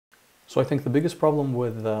So I think the biggest problem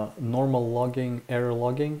with normal logging, error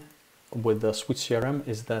logging with the suiteCRM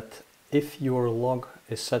is that if your log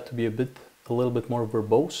is set to be a little bit more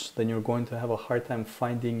verbose, then you're going to have a hard time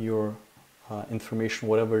finding your information,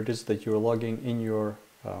 whatever it is that you're logging in your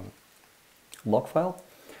log file.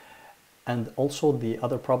 And also the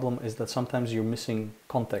other problem is that sometimes you're missing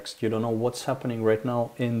context. You don't know what's happening right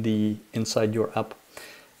now inside your app.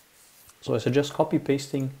 So I suggest copy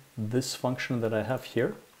pasting this function that I have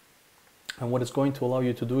here. And what it's going to allow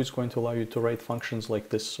you to do is going to allow you to write functions like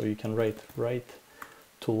this. So you can write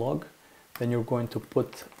to log, then you're going to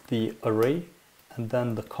put the array and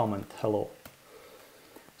then the comment hello.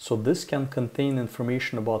 So this can contain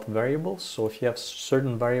information about variables. So if you have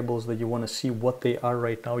certain variables that you want to see what they are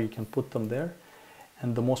right now, you can put them there.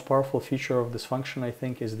 And the most powerful feature of this function, I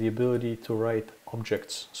think, is the ability to write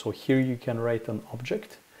objects. So here you can write an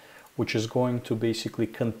object, which is going to basically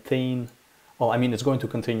contain, well, I mean, it's going to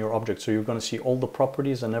contain your object. So you're going to see all the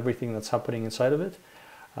properties and everything that's happening inside of it.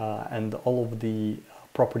 And all of the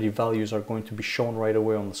property values are going to be shown right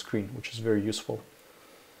away on the screen, which is very useful.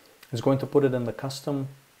 It's going to put it in the custom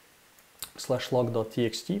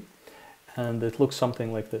 /log.txt, and it looks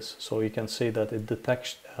something like this. So you can say that it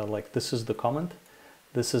detects like this is the comment,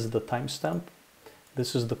 this is the timestamp,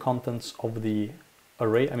 this is the contents of the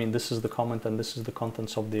array. I mean, this is the comment and this is the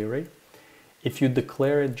contents of the array. If you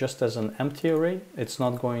declare it just as an empty array, it's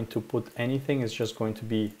not going to put anything, it's just going to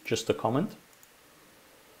be just a comment.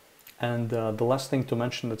 And the last thing to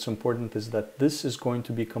mention that's important is that this is going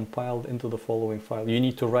to be compiled into the following file. You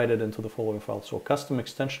need to write it into the following file. So custom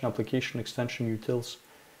extension, application extension utils,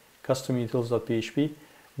 custom utils.php.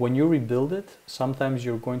 When you rebuild it, sometimes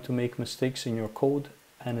you're going to make mistakes in your code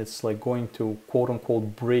and it's like going to quote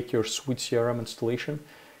unquote break your suiteCRM installation.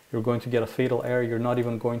 You're going to get a fatal error. You're not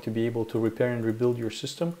even going to be able to repair and rebuild your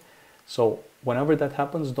system. So whenever that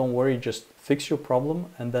happens, don't worry, just fix your problem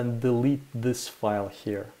and then delete this file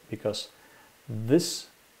here, because this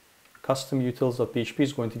custom utils.php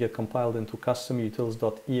is going to get compiled into custom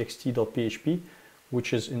utils.ext.php,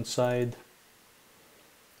 which is inside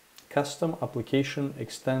custom application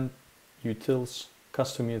extend utils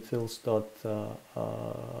custom utils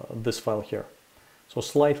this file here. So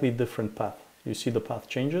slightly different path. You see the path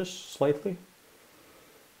changes slightly.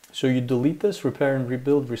 So you delete this, repair and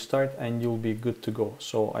rebuild, restart, and you'll be good to go.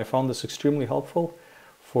 So I found this extremely helpful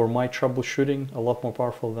for my troubleshooting, a lot more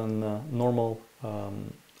powerful than normal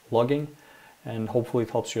logging, and hopefully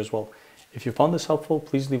it helps you as well. If you found this helpful,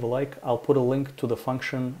 please leave a like. I'll put a link to the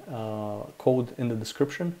function code in the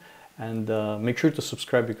description, and make sure to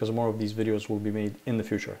subscribe because more of these videos will be made in the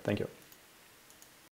future. Thank you.